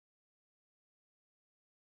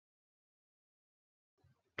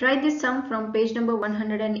Try this sum from page number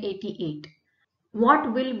 188.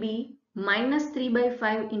 What will be minus 3 by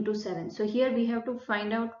 5 into 7? So here we have to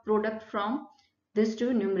find out product from these two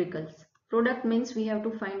numericals. Product means we have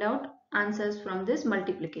to find out answers from this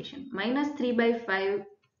multiplication. Minus 3 by 5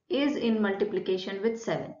 is in multiplication with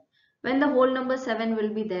 7. When the whole number 7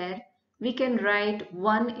 will be there, we can write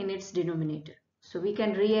 1 in its denominator. So we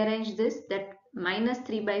can rearrange this, that minus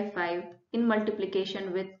 3 by 5 in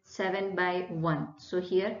multiplication with 7 by 1. So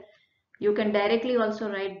here you can directly also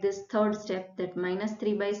write this third step, that minus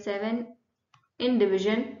 3 by 7 in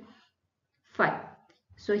division 5.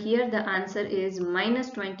 So here the answer is minus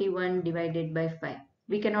 21 divided by 5.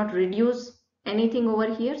 We cannot reduce anything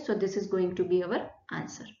over here, so this is going to be our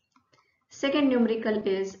answer. Second numerical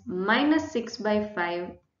is minus 6 by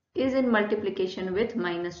 5 is in multiplication with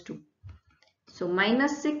minus 2. So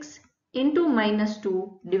minus 6 into minus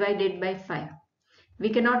 2 divided by 5. We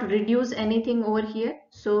cannot reduce anything over here,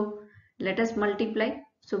 so let us multiply.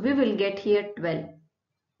 So we will get here 12.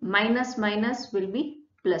 Minus minus will be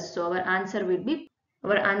plus. So our answer will be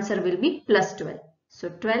plus 12. So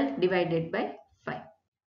 12 divided by 5.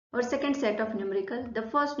 Our second set of numerical. The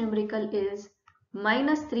first numerical is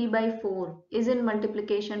minus 3 by 4 is in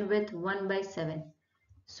multiplication with 1 by 7.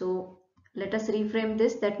 So let us reframe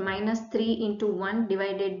this, that minus 3 into 1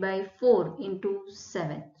 divided by 4 into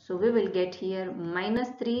 7. So we will get here minus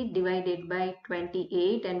 3 divided by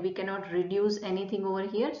 28, and we cannot reduce anything over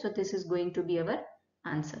here. So this is going to be our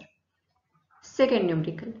answer. Second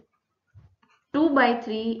numerical. 2 by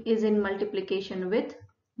 3 is in multiplication with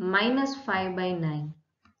minus 5 by 9.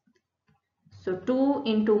 So 2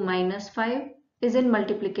 into minus 5 is in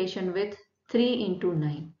multiplication with 3 into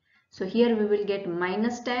 9. So here we will get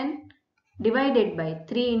minus 10 divided by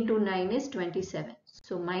 3 into 9 is 27.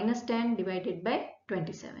 So minus 10 divided by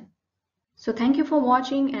 27. So thank you for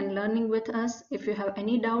watching and learning with us. If you have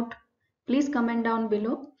any doubt, please comment down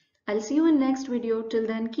below. I'll see you in next video. Till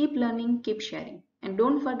then, keep learning, keep sharing. And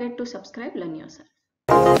don't forget to subscribe, Learn Yourself.